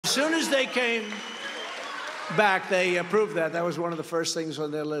soon as they came back, they approved that. That was one of the first things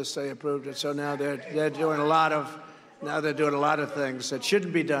on their list. They approved it. So now they're doing a lot of things that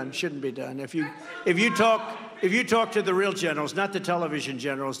shouldn't be done. If you talk to the real generals, not the television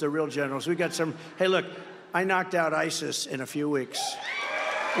generals, the real generals, we got some. Hey, look, I knocked out ISIS in a few weeks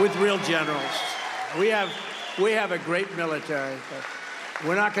with real generals. We have a great military, but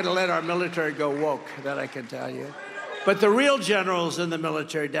we're not going to let our military go woke. That I can tell you. But the real generals in the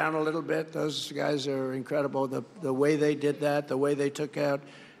military, down a little bit. Those guys are incredible. The way they did that, the way they took out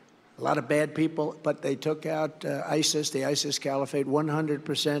a lot of bad people, but they took out ISIS, the ISIS caliphate,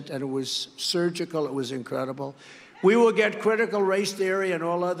 100%, and it was surgical. It was incredible. We will get critical race theory and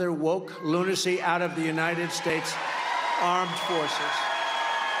all other woke lunacy out of the United States Armed Forces.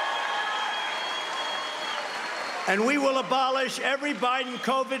 And we will abolish every Biden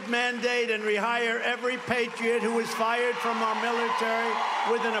COVID mandate and rehire every patriot who was fired from our military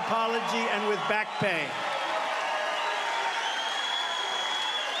with an apology and with back pay.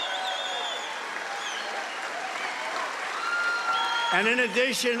 And in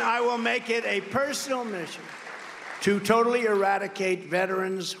addition, I will make it a personal mission to totally eradicate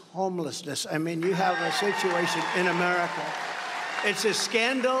veterans' homelessness. I mean, you have a situation in America. It's a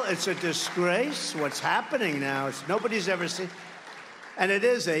scandal. It's a disgrace. What's happening now, nobody's ever seen. And it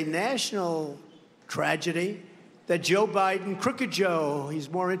is a national tragedy that Joe Biden, Crooked Joe, he's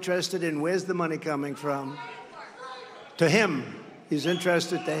more interested in where's the money coming from. To him, he's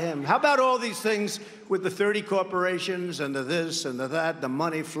interested to him. How about all these things with the 30 corporations and the this and the that, the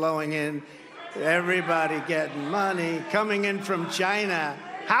money flowing in, everybody getting money coming in from China.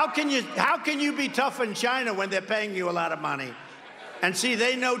 How can you be tough in China when they're paying you a lot of money? And see,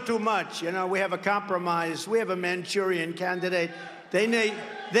 they know too much. You know, we have a compromise. We have a Manchurian candidate. They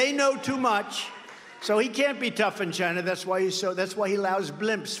know too much, so he can't be tough in China. That's why he allows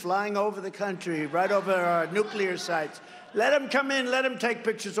blimps flying over the country, right over our nuclear sites. Let them come in. Let them take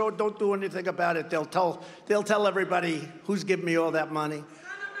pictures. Oh, don't do anything about it. They'll tell everybody who's giving me all that money.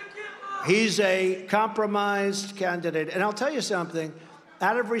 He's a compromised candidate. And I'll tell you something.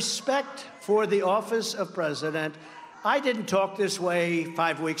 Out of respect for the office of president, I didn't talk this way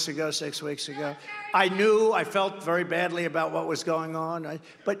 5 weeks ago, 6 weeks ago. I felt very badly about what was going on.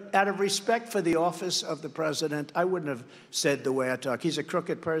 But out of respect for the office of the president, I wouldn't have said the way I talk. He's a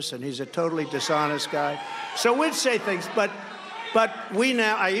crooked person. He's a totally dishonest guy. So we'd say things, but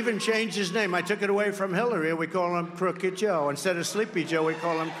I even changed his name. I took it away from Hillary. We call him Crooked Joe. Instead of Sleepy Joe, we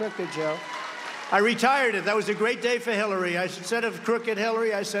call him Crooked Joe. I retired it. That was a great day for Hillary. Instead of Crooked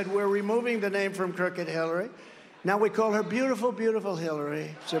Hillary, I said, we're removing the name from Crooked Hillary. Now we call her Beautiful, Beautiful Hillary.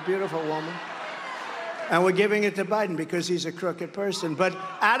 She's a beautiful woman. And we're giving it to Biden because he's a crooked person. But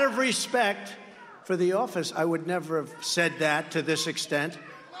out of respect for the office, I would never have said that to this extent.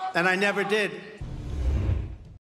 And I never did.